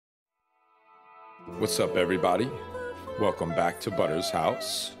What's up, everybody? Welcome back to Butter's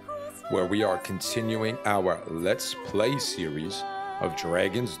house, where we are continuing our Let's Play series of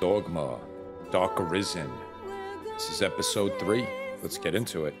Dragon's Dogma, Dark Arisen. This is episode 3. Let's get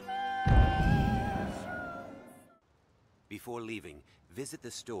into it. Before leaving, visit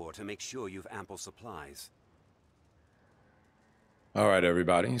the store to make sure you've ample supplies. All right,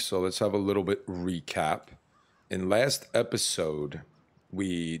 everybody, so let's have a little bit recap. In last episode,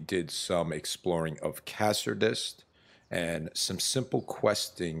 we did some exploring of Caserdist and some simple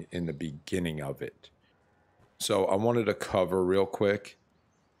questing in the beginning of it. So I wanted to cover real quick.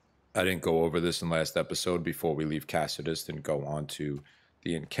 I didn't go over this in last episode before we leave Caserdist and go on to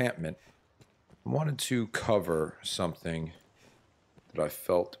the encampment. I wanted to cover something that I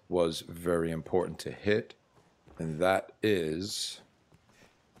felt was very important to hit, and that is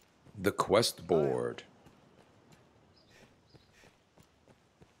the quest board.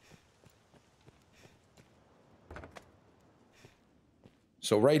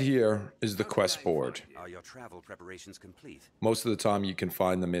 So right here is the quest board. Are your travel preparations complete? Most of the time you can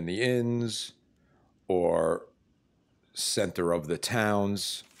find them in the inns or center of the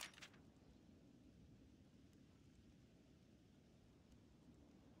towns.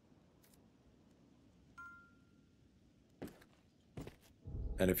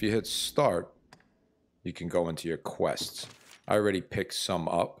 And if you hit start, you can go into your quests. I already picked some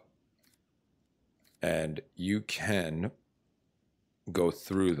up, and you can go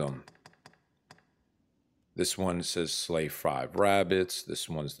through them. This one says slay 5 rabbits. This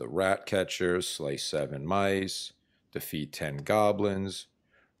one's the rat catcher. Slay 7 mice. Defeat 10 goblins.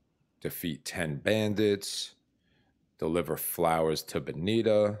 Defeat 10 bandits. Deliver flowers to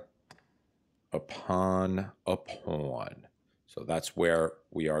Benita. Upon a pawn. So that's where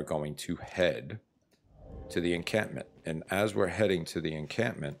we are going to head to the encampment. And as we're heading to the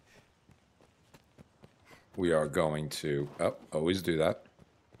encampment, we are going to, always do that,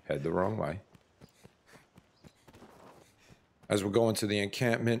 head the wrong way. As we're going to the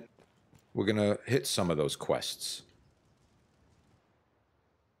encampment, we're going to hit some of those quests.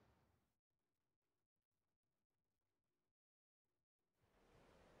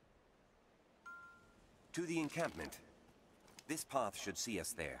 To the encampment. This path should see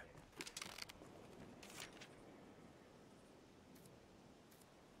us there.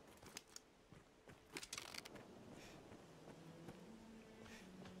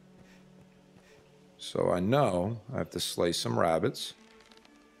 So I know I have to slay some rabbits.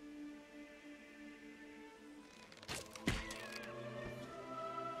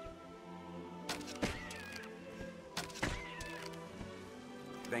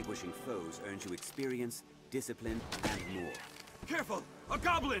 Vanquishing foes earns you experience, discipline, and more. Careful! A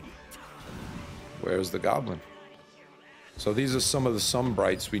goblin! Where's the goblin? So these are some of the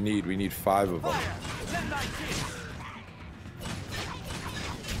sunbrights we need. We need 5 of them.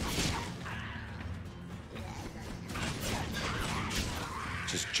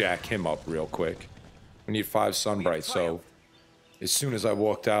 Just jack him up real quick. We need 5 sunbrights. So as soon as I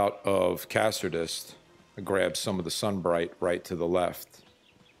walked out of Caserdist, I grabbed some of the sunbright right to the left.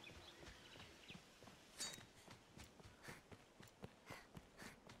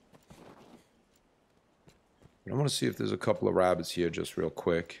 I want to see if there's a couple of rabbits here just real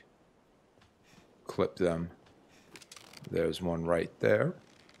quick. Clip them. There's one right there.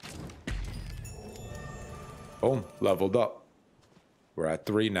 Boom, leveled up. We're at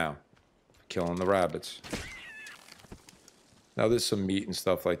 3 now. Killing the rabbits. Now there's some meat and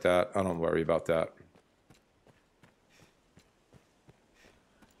stuff like that. I don't worry about that.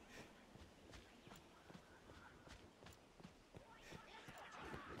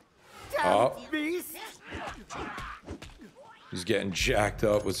 Oh. He's getting jacked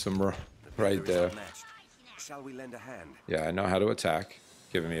up with some right there. Shall we lend a hand? Yeah, I know how to attack.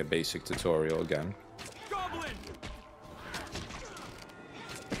 Giving me a basic tutorial again. Goblin!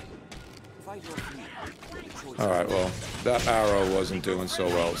 Alright, well, that arrow wasn't doing so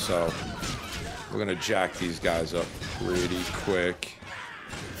well, so we're gonna jack these guys up pretty quick.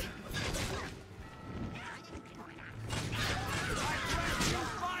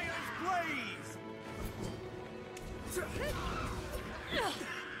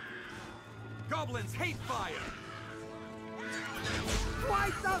 Goblins hate fire!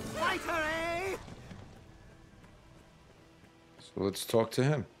 Quite the fighter, eh? So let's talk to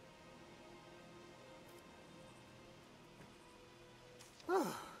him.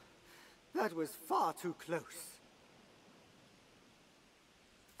 Oh, that was far too close.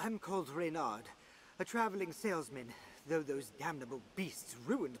 I'm called Reynard, a traveling salesman, though those damnable beasts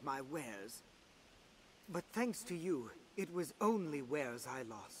ruined my wares. But thanks to you, it was only wares I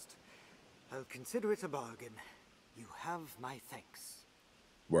lost. I'll consider it a bargain. You have my thanks.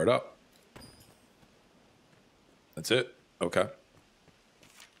 Word up. That's it. Okay.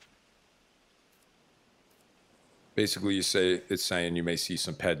 Basically, it's saying you may see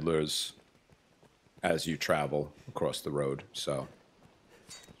some peddlers as you travel across the road. So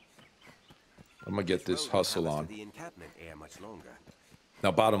I'm gonna get this hustle on. The encampment air much longer.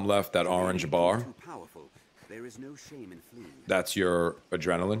 Now, bottom left, that orange bar, Too powerful. There is no shame in fleeing. that's your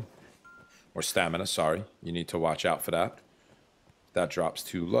adrenaline or stamina. Sorry, you need to watch out for that. If that drops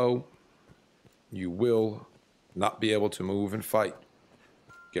too low, you will not be able to move and fight.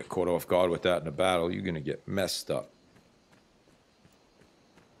 Get caught off guard with that in a battle, you're gonna get messed up.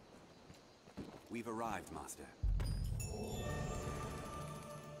 We've arrived, Master.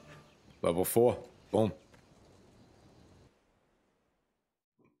 Level 4. Boom.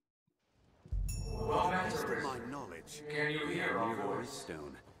 Best of my knowledge. Can you hear our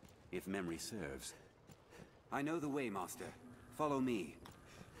stone, if memory serves. I know the way, Master. Follow me.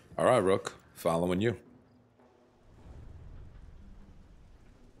 All right, Rook. Following you.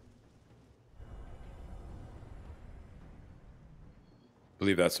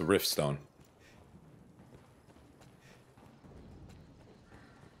 Believe that's a rift stone.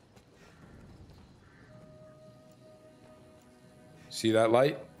 See that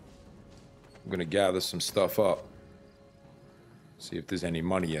light? I'm gonna gather some stuff up. See if there's any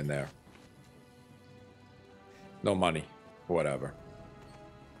money in there. No money. Whatever.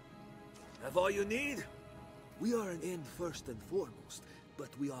 Have all you need? We are an inn first and foremost, but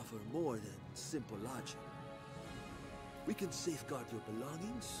we offer more than simple lodging. We can safeguard your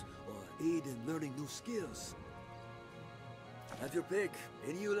belongings or aid in learning new skills. Have your pick,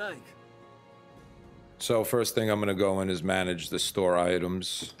 any you like. So first thing I'm gonna go in is manage the store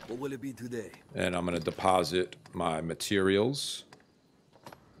items. What will it be today? And I'm gonna deposit my materials.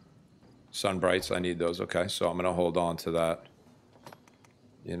 Sunbrights, I need those. Okay, so I'm gonna hold on to that.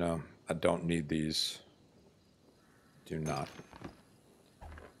 You know, I don't need these. Do not.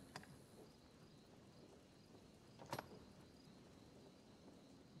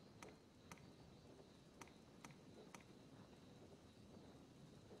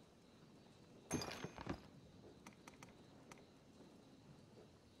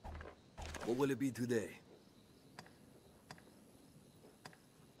 What will it be today?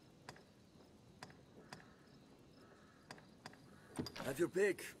 Have your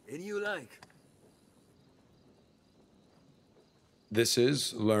pick, any you like. This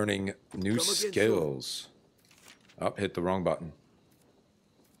is learning new Come again, skills. Oh, hit the wrong button.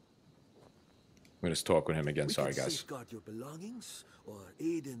 I'm gonna just talk with him again. We Sorry, can guys. safeguard your belongings or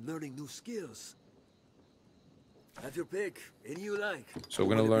aid in learning new skills. Have your pick, any you like. So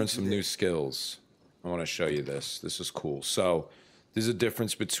we're gonna learn some new skills. I want to show you this. This is cool. So there's a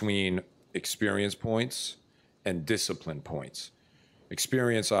difference between experience points and discipline points.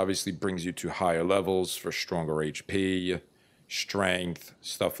 Experience obviously brings you to higher levels for stronger HP, strength,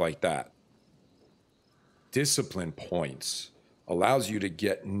 stuff like that. Discipline points allows you to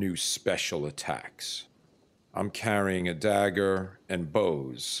get new special attacks. I'm carrying a dagger and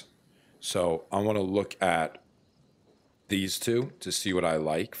bows. So I want to look at these two to see what I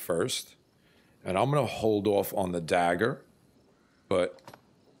like first. And I'm going to hold off on the dagger, but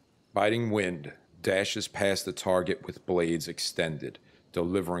Biting Wind dashes past the target with blades extended,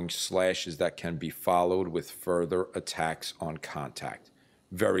 delivering slashes that can be followed with further attacks on contact.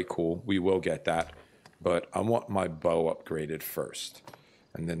 Very cool. We will get that, but I want my bow upgraded first.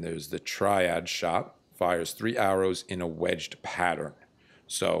 And then there's the Triad Shot, fires 3 arrows in a wedged pattern.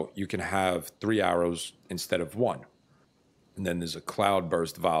 So you can have 3 arrows instead of 1. And then there's a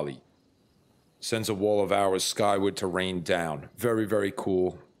Cloudburst Volley. Sends a wall of arrows skyward to rain down. Very, very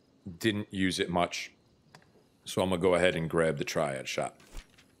cool. Didn't use it much. So I'm going to go ahead and grab the Triad Shot.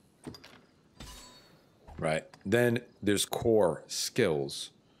 Right. Then there's Core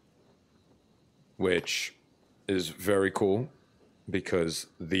Skills, which is very cool because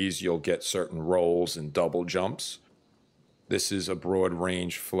these you'll get certain rolls and double jumps. This is a broad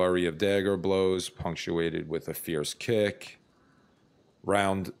range flurry of dagger blows punctuated with a fierce kick.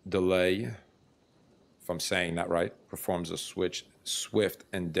 Round delay, if I'm saying that right, performs a swift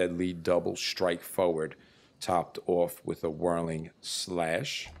and deadly double strike forward, topped off with a whirling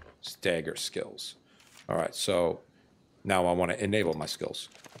slash. Stagger skills. All right, so now I want to enable my skills.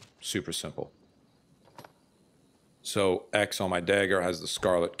 Super simple. So X on my dagger has the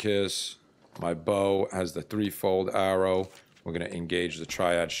Scarlet Kiss. My bow has the 3-fold arrow. We're going to engage the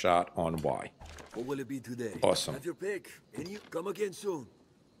Triad Shot on Y. What will it be today? Awesome. Have your pick, and you come again soon.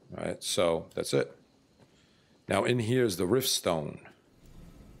 All right, so that's it. Now in here is the Rift Stone.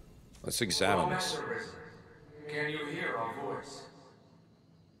 Let's examine this. Arisen, can you hear our voice?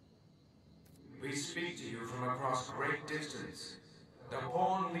 We speak to you from across great distance. The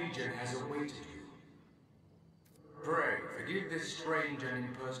Pawn Legion has awaited you. Pray, forgive this strange and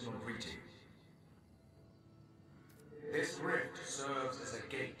impersonal greeting. This rift serves as a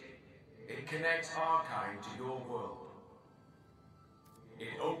gate. It connects our kind to your world.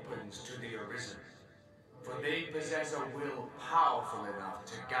 It opens to the Arisen, for they possess a will powerful enough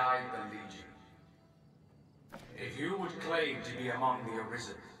to guide the Legion. If you would claim to be among the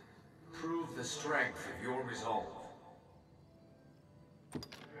Arisen, prove the strength of your resolve.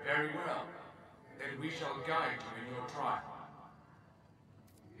 Very well. Then we shall guide you in your trial.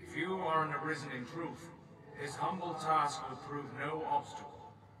 If you are an Arisen in truth, this humble task will prove no obstacle.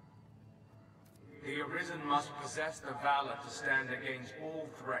 The Arisen must possess the valor to stand against all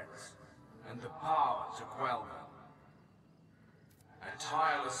threats, and the power to quell them. A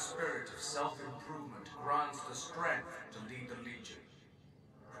tireless spirit of self-improvement grants the strength to lead the Legion.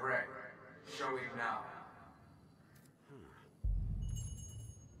 Pray, show it now.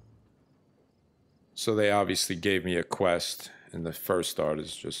 So they obviously gave me a quest, and the first start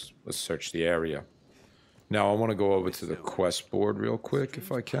is just, let's search the area. Now I want to go over to the quest board real quick,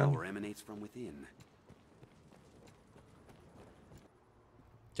 if I can. Power emanates from within.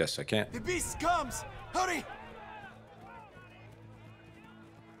 Yes, I can. The beast comes! Hurry!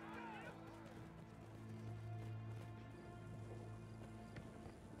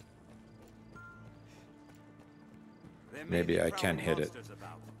 Maybe I can hit it.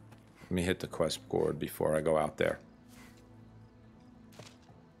 Let me hit the quest board before I go out there.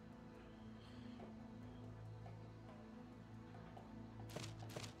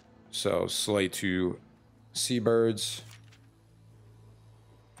 So, slay 2 seabirds.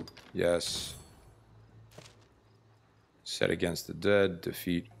 Yes. Set against the dead.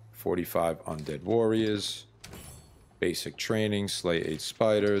 Defeat 45 undead warriors. Basic training. Slay 8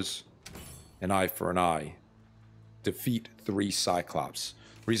 spiders. An eye for an eye. Defeat 3 cyclops.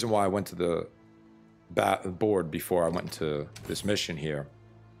 Reason why I went to the board before I went to this mission here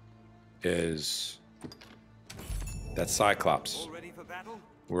is that cyclops. All ready for battle?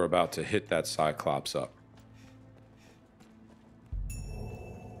 We're about to hit that cyclops up.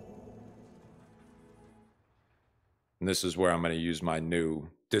 And this is where I'm going to use my new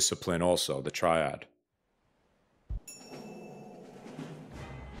discipline also, the triad.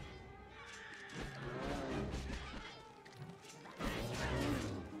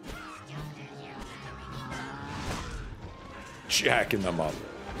 Jacking them up.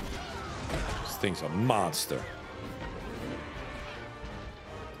 This thing's a monster.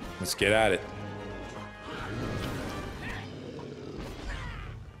 Let's get at it.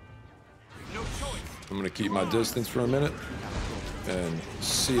 I'm gonna keep my distance for a minute and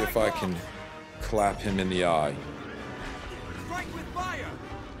see if I can clap him in the eye. Strike with fire!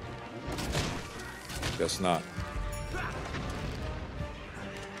 Guess not.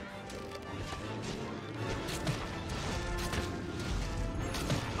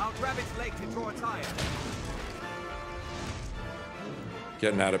 I'll grab its leg to draw its ire.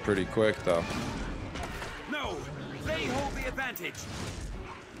 Getting at it pretty quick though. No! They hold the advantage!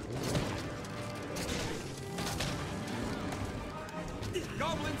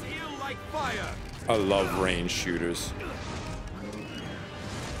 Goblins ill like fire! I love range shooters.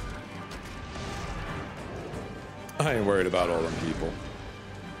 I ain't worried about all them people.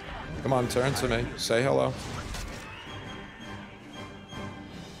 Come on, turn to me. Say hello.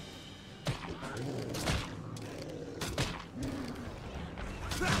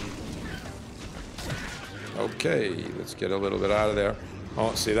 Okay, let's get a little bit out of there.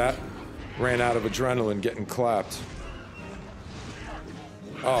 Oh, see that? Ran out of adrenaline getting clapped.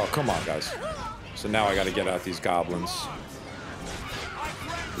 Oh, come on, guys. So now I gotta get out these goblins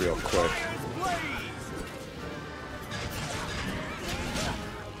real quick.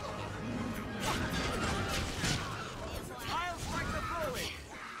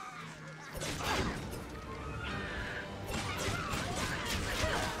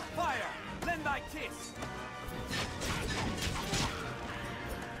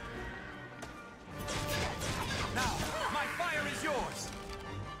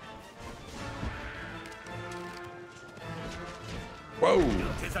 Whoa!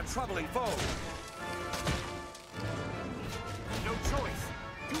 Tis a troubling foe. No choice.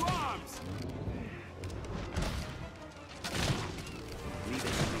 To arms. Leave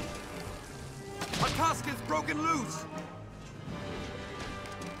it to me. A tusk is broken loose.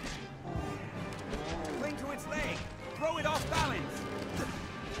 Cling to its leg. Throw it off balance.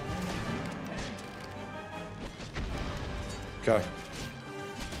 Okay.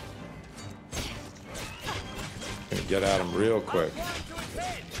 get at him real quick.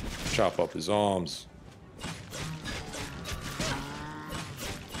 Chop up his arms.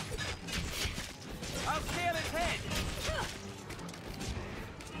 I'll scale his head.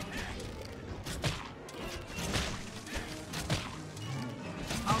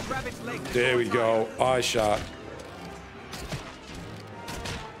 I'll grab its leg. There we go. Eye shot.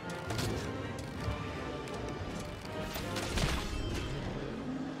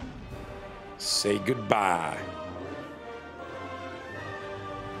 Say goodbye.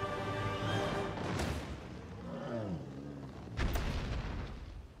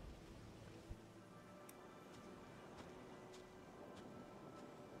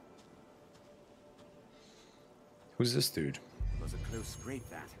 Who's this dude? Was a close scrape,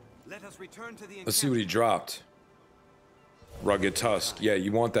 that. Let us return to the Let's see what he dropped. Rugged tusk. Yeah,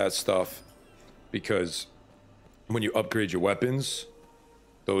 you want that stuff because when you upgrade your weapons,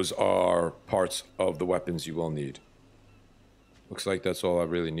 those are parts of the weapons you will need. Looks like that's all I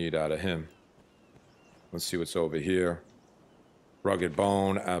really need out of him. Let's see what's over here. Rugged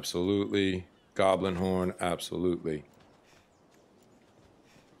bone, absolutely. Goblin horn, absolutely.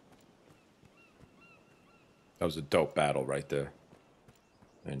 That was a dope battle right there.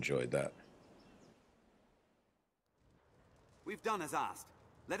 I enjoyed that. We've done as asked.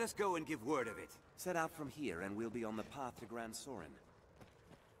 Let us go and give word of it. Set out from here and we'll be on the path to Grand Sorin.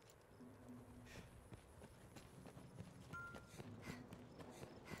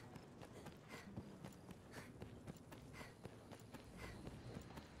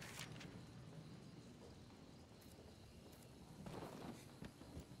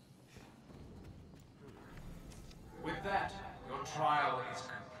 With that, your trial is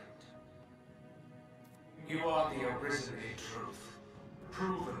complete. You are the Arisen in truth,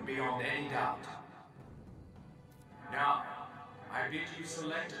 proven beyond any doubt. Now, I bid you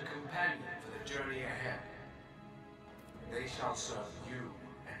select a companion for the journey ahead. They shall serve you,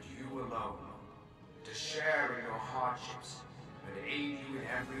 and you alone, to share in your hardships and aid you in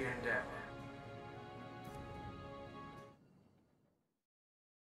every endeavor.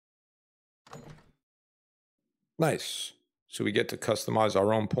 Nice. So we get to customize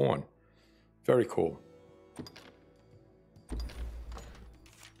our own pawn. Very cool.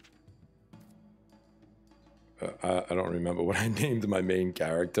 I don't remember what I named my main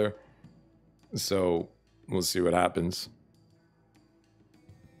character. So we'll see what happens.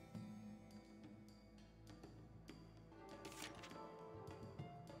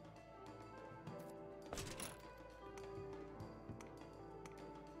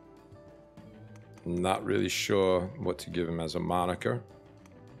 Not really sure what to give him as a moniker.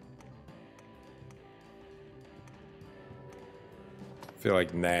 I feel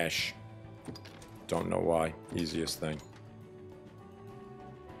like Nash. Don't know why. Easiest thing.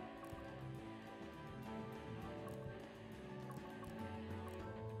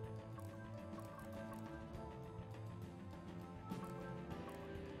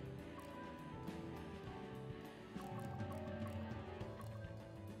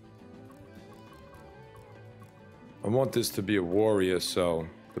 I want this to be a warrior, so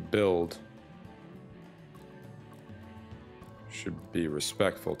the build should be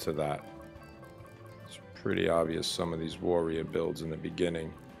respectful to that. It's pretty obvious some of these warrior builds in the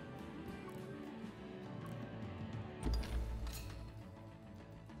beginning.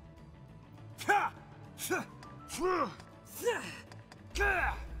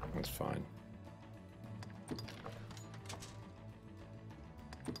 That's fine.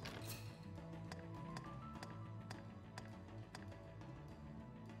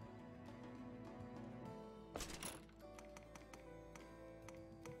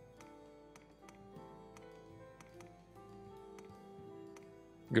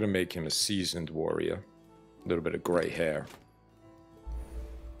 I'm gonna make him a seasoned warrior. A little bit of gray hair.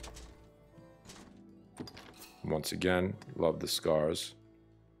 Once again, love the scars.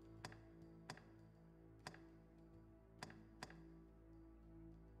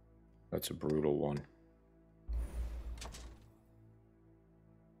 That's a brutal one.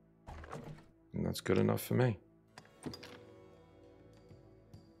 And that's good enough for me.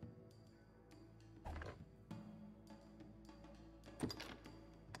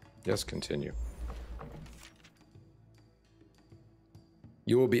 Yes, continue.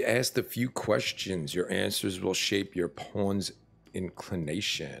 You will be asked a few questions. Your answers will shape your pawn's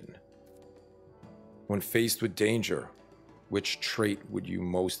inclination. When faced with danger, which trait would you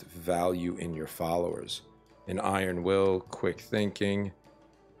most value in your followers? An iron will, quick thinking,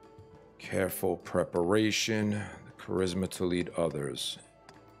 careful preparation, the charisma to lead others.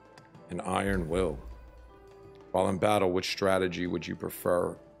 An iron will. While in battle, which strategy would you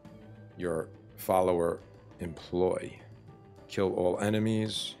prefer your follower Employ. Kill all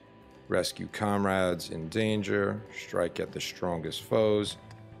enemies. Rescue comrades in danger. Strike at the strongest foes.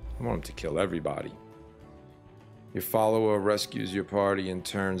 I want him to kill everybody. Your follower rescues your party and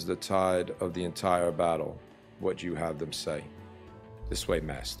turns the tide of the entire battle. What do you have them say? This way,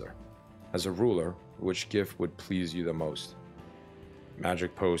 master. As a ruler, which gift would please you the most?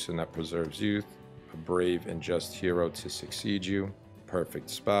 Magic potion that preserves youth. A brave and just hero to succeed you. Perfect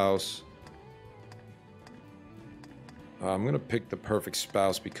spouse. I'm going to pick the perfect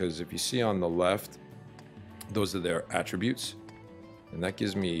spouse because if you see on the left, those are their attributes. And that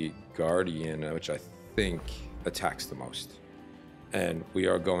gives me Guardian, which I think attacks the most. And we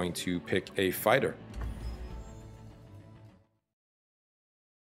are going to pick a fighter.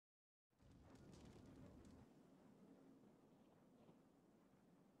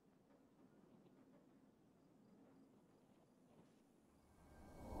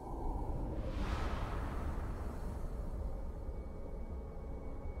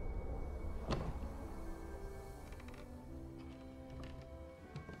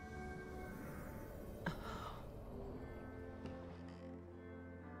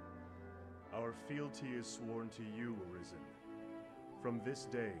 Our fealty is sworn to you, Arisen. From this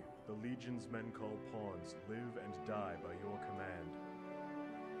day, the Legion's men called pawns live and die by your command.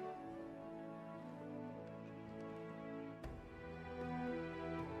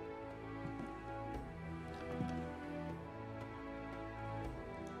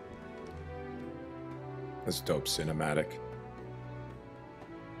 That's dope cinematic.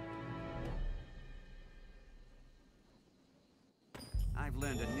 I've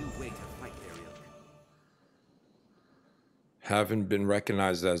learned a new way to fight their ilk. Having been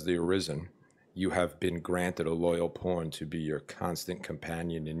recognized as the Arisen, you have been granted a loyal pawn to be your constant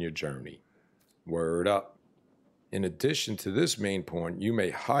companion in your journey. Word up. In addition to this main pawn, you may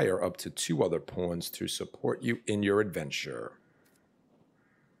hire up to 2 other pawns to support you in your adventure.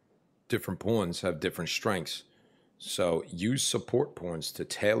 Different pawns have different strengths, so use support pawns to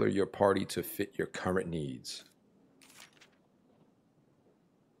tailor your party to fit your current needs.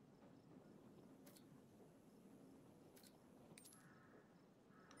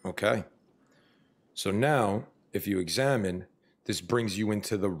 Okay, so now, if you examine, this brings you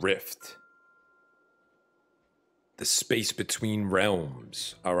into the rift. The space between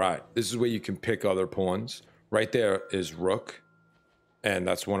realms. All right, this is where you can pick other pawns. Right there is Rook, and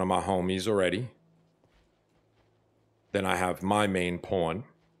that's one of my homies already. Then I have my main pawn,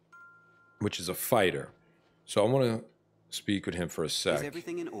 which is a fighter. So I want to speak with him for a sec. Is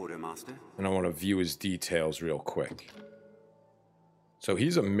everything in order, Master? And I want to view his details real quick. So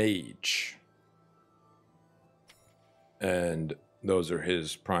he's a mage. And those are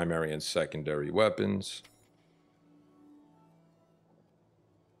his primary and secondary weapons.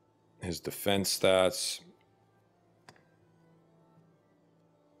 His defense stats.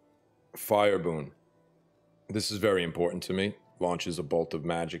 Fire boon. This is very important to me. Launches a bolt of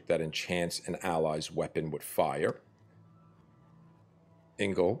magic that enchants an ally's weapon with fire.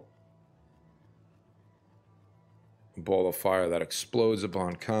 Ingle. Ball of fire that explodes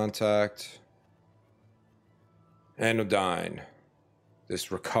upon contact. Anodyne.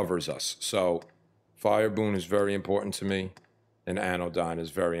 This recovers us. So, fire boon is very important to me, and anodyne is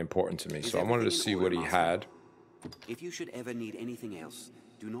very important to me. So I wanted to see what he had. If you should ever need anything else,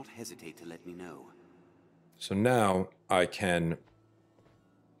 do not hesitate to let me know. So now I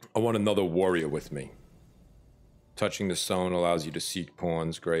want another warrior with me. Touching the stone allows you to seek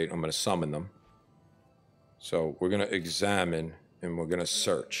pawns. Great. I'm going to summon them. So we're going to examine and we're going to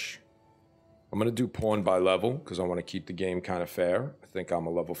search. I'm going to do pawn by level because I want to keep the game kind of fair. I think I'm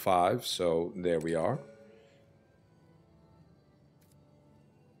a level 5, so there we are.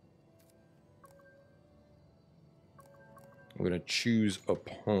 I'm going to choose a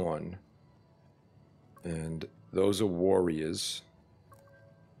pawn. And those are warriors.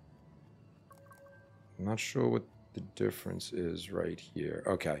 I'm not sure what the difference is right here.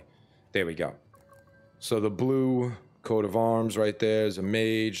 Okay, there we go. So the blue coat of arms right there is a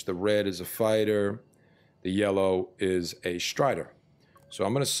mage. The red is a fighter. The yellow is a strider. So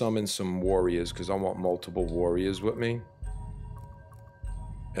I'm going to summon some warriors because I want multiple warriors with me.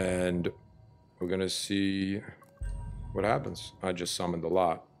 And we're going to see what happens. I just summoned a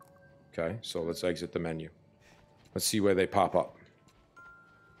lot. Okay, so let's exit the menu. Let's see where they pop up.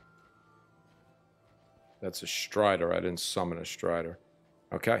 That's a strider. I didn't summon a strider.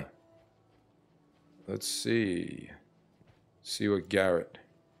 Okay. Let's see. See what Garrett.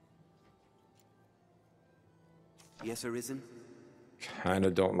 Yes, Arisen? Kinda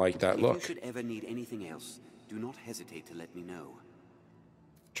don't like that look. If you should ever need anything else, do not hesitate to let me know.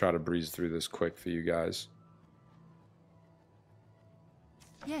 Try to breeze through this quick for you guys.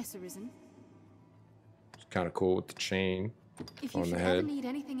 Yes, Arisen. It's kind of cool with the chain If you on should the ever head. need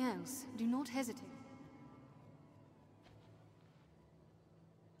anything else, do not hesitate.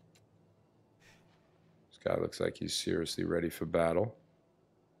 This guy looks like he's seriously ready for battle.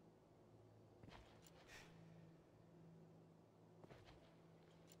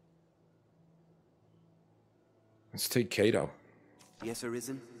 Let's take Kato. Yes,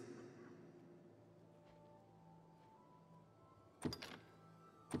 Arisen?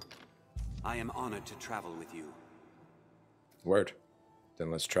 I am honored to travel with you. Word.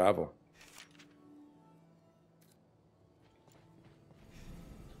 Then let's travel.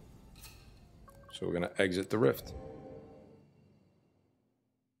 So we're going to exit the rift.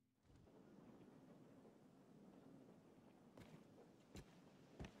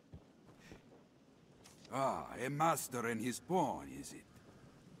 Ah, a master and his pawn, is it?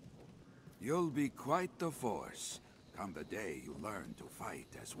 You'll be quite the force, come the day you learn to fight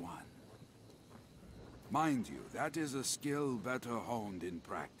as one. Mind you, that is a skill better honed in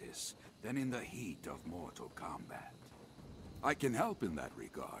practice than in the heat of mortal combat. I can help in that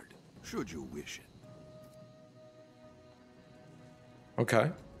regard, should you wish it.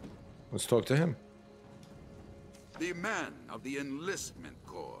 Okay. Let's talk to him. The men of the Enlistment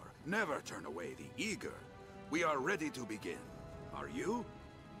Corps never turn away the eager. We are ready to begin. Are you?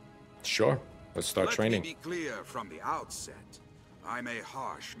 Sure. Let's start training. Let me be clear from the outset. I'm a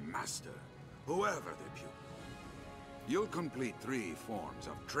harsh master, whoever the pupil. You'll complete 3 forms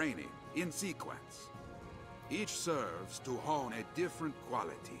of training in sequence. Each serves to hone a different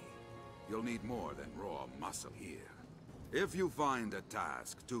quality. You'll need more than raw muscle here. If you find a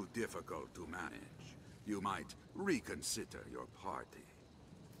task too difficult to manage, you might reconsider your party.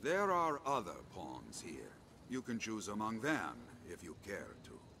 There are other pawns here. You can choose among them if you care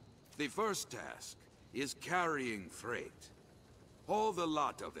to. The first task is carrying freight. Haul the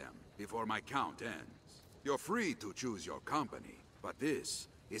lot of them before my count ends. You're free to choose your company, but this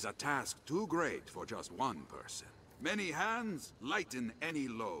is a task too great for just one person. Many hands lighten any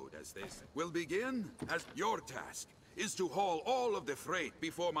load, as they say. We'll begin as your task is to haul all of the freight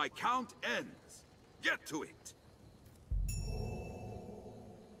before my count ends. Get to it.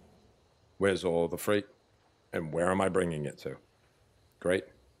 Where's all the freight? And where am I bringing it to? Great.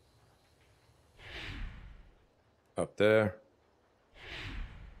 Up there.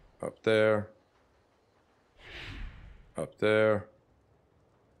 Up there. Up there.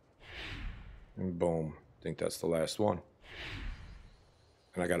 And boom. I think that's the last one.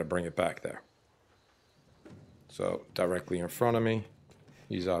 And I got to bring it back there. So directly in front of me.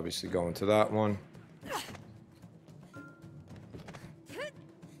 He's obviously going to that one.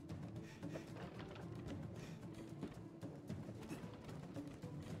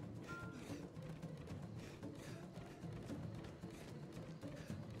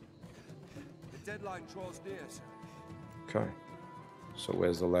 Deadline draws near, sir. Okay. So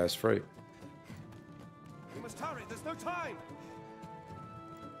where's the last freight? We must hurry, there's no time!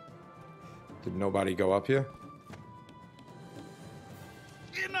 Did nobody go up here?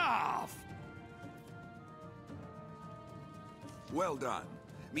 Enough! Well done.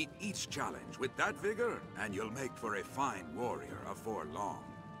 Meet each challenge with that vigor, and you'll make for a fine warrior afore long.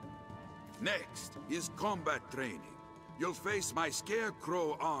 Next is combat training. You'll face my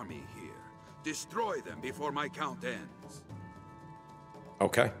Scarecrow army here. Destroy them before my count ends.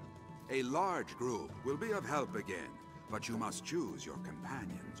 Okay. A large group will be of help again, but you must choose your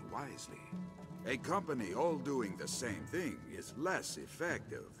companions wisely. A company all doing the same thing is less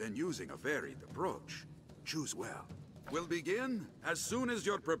effective than using a varied approach. Choose well. We'll begin as soon as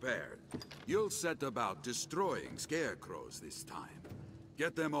you're prepared. You'll set about destroying scarecrows this time.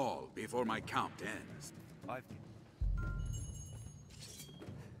 Get them all before my count ends.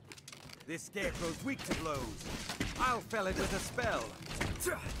 This scarecrow's weak to blows. I'll fell it with a spell.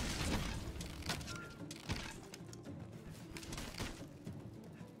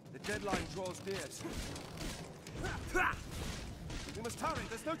 The deadline draws near, sir. We must hurry,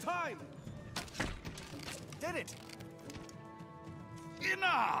 there's no time! Did it!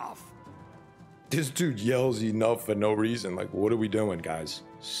 Enough! This dude yells enough for no reason. Like, what are we doing, guys?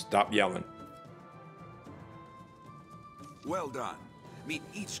 Stop yelling. Well done. Meet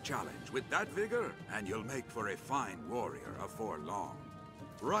each challenge with that vigor, and you'll make for a fine warrior afore long.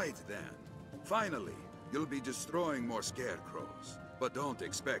 Right then. Finally, you'll be destroying more scarecrows, but don't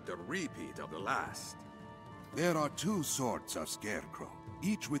expect a repeat of the last. There are 2 sorts of scarecrow,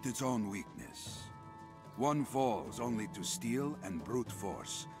 each with its own weakness. One falls only to steel and brute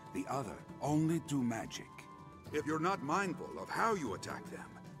force, the other only to magic. If you're not mindful of how you attack them,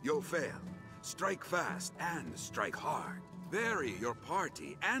 you'll fail. Strike fast and strike hard. Vary your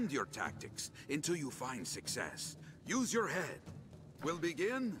party and your tactics until you find success. Use your head. We'll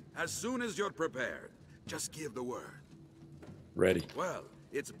begin as soon as you're prepared. Just give the word. Ready. Well,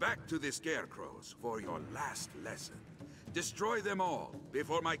 it's back to the scarecrows for your last lesson. Destroy them all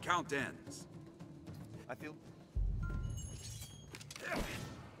before my count ends. I feel...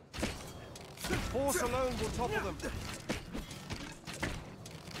 Force alone will topple them.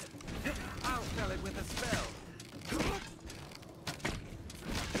 I'll fell it with a spell.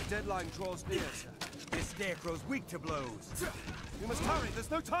 The deadline draws near, sir. This scarecrow's weak to blows. We must hurry, there's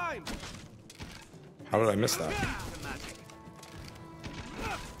no time! How did I miss that?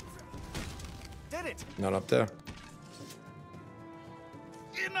 Did it! Not up there.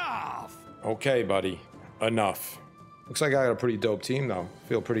 Enough! Okay, buddy. Enough. Looks like I got a pretty dope team, though.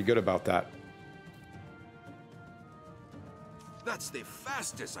 Feel pretty good about that. That's the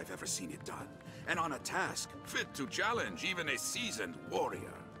fastest I've ever seen it done. And on a task fit to challenge even a seasoned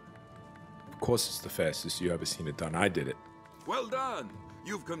warrior. Of course it's the fastest you ever seen it done. I did it. Well done!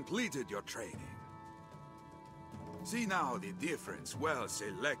 You've completed your training. See now the difference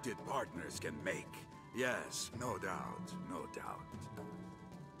well-selected partners can make. Yes, no doubt, no doubt.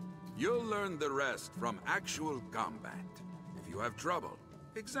 You'll learn the rest from actual combat. If you have trouble,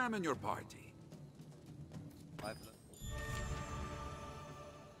 examine your party.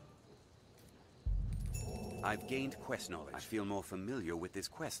 I've gained quest knowledge. I feel more familiar with this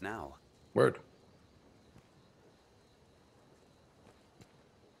quest now. Word.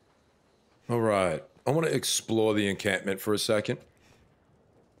 All right. I want to explore the encampment for a second.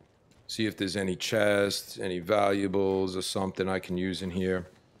 See if there's any chests, any valuables, or something I can use in here.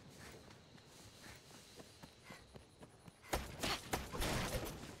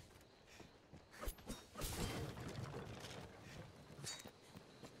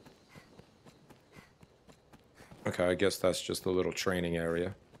 Okay, I guess that's just a little training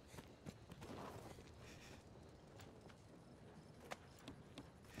area.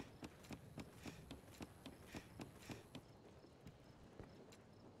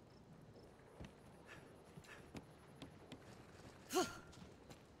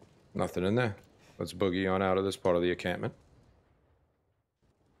 Nothing in there. Let's boogie on out of this part of the encampment.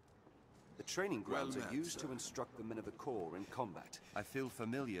 The training grounds Well are met, used sir. to instruct the men of the Corps in combat. I feel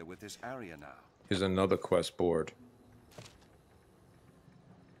familiar with this area now. Here's another quest board.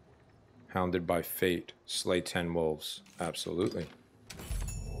 Hounded by fate. Slay 10 wolves. Absolutely.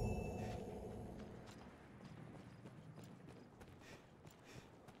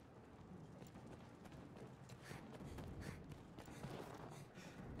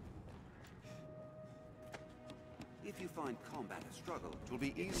 If you find combat a struggle, It will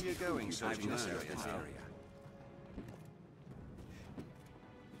be easier going I've searching learned this area this now. area.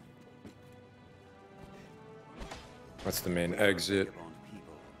 That's the main We are exit. vagabond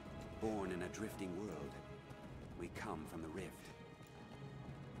people, born in a drifting world. We come from the rift.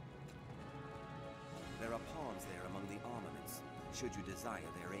 There are pawns there among the armaments, should you desire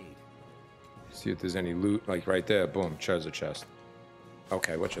their aid. See if there's any loot. Like right there. Boom. Treasure chest.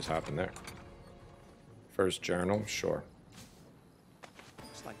 Okay, what just happened there? First journal. Sure.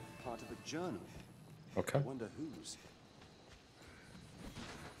 Looks like part of a journal. Okay. I wonder whose.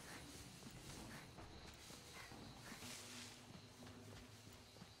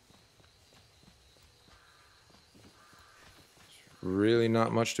 Really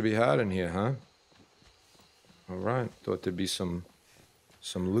not much to be had in here, huh? All right. Thought there'd be some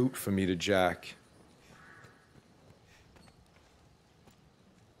loot for me to jack.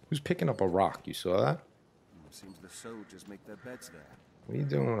 Who's picking up a rock? You saw that? Seems the soldiers make their beds there. What are you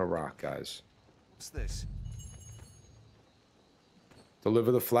doing with a rock, guys? What's this?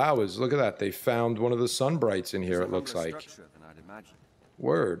 Deliver the flowers. Look at that. They found one of the sunbrights in here, It's it a looks longer like. structure than I'd imagined.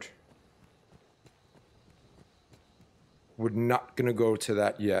 Word. We're not going to go to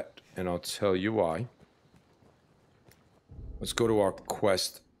that yet, and I'll tell you why. Let's go to our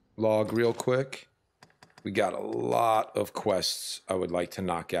quest log real quick. We got a lot of quests I would like to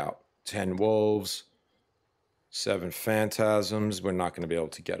knock out. 10 wolves, 7 phantasms. We're not going to be able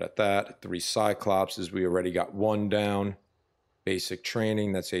to get at that. 3 cyclopses. We already got 1 down. Basic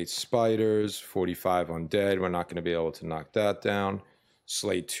training. That's 8 spiders. 45 undead. We're not going to be able to knock that down.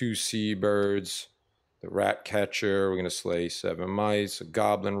 Slay 2 seabirds. The rat catcher. We're going to slay 7 mice. A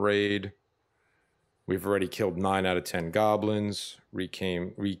goblin raid. We've already killed 9 out of 10 goblins.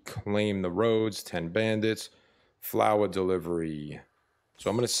 Reclaim the roads. 10 bandits. Flower delivery. So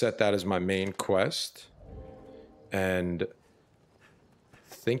I'm going to set that as my main quest. And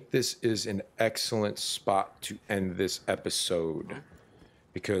think this is an excellent spot to end this episode.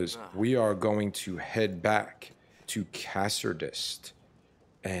 Because we are going to head back to Cassardist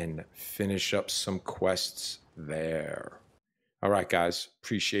and finish up some quests there. All right, guys.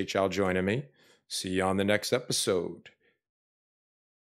 Appreciate y'all joining me. See you on the next episode.